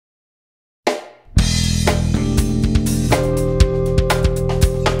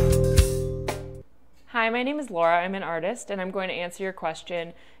Hi, my name is Laura. I'm an artist, and I'm going to answer your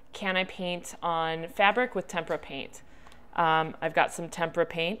question, can I paint on fabric with tempera paint? I've got some tempera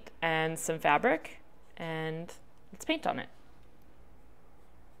paint and some fabric, and let's paint on it.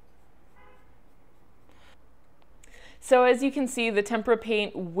 So as you can see, the tempera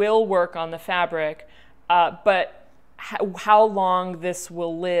paint will work on the fabric, but how long this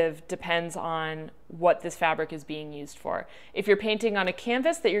will live depends on what this fabric is being used for. If you're painting on a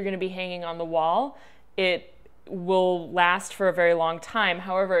canvas that you're going to be hanging on the wall, it will last for a very long time.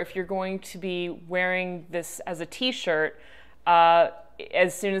 However, if you're going to be wearing this as a t-shirt,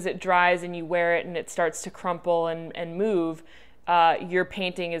 as soon as it dries and you wear it and it starts to crumple and move, your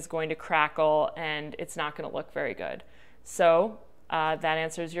painting is going to crackle and it's not going to look very good. So that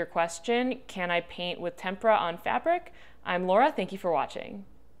answers your question. Can I paint with tempera on fabric? I'm Laura. Thank you for watching.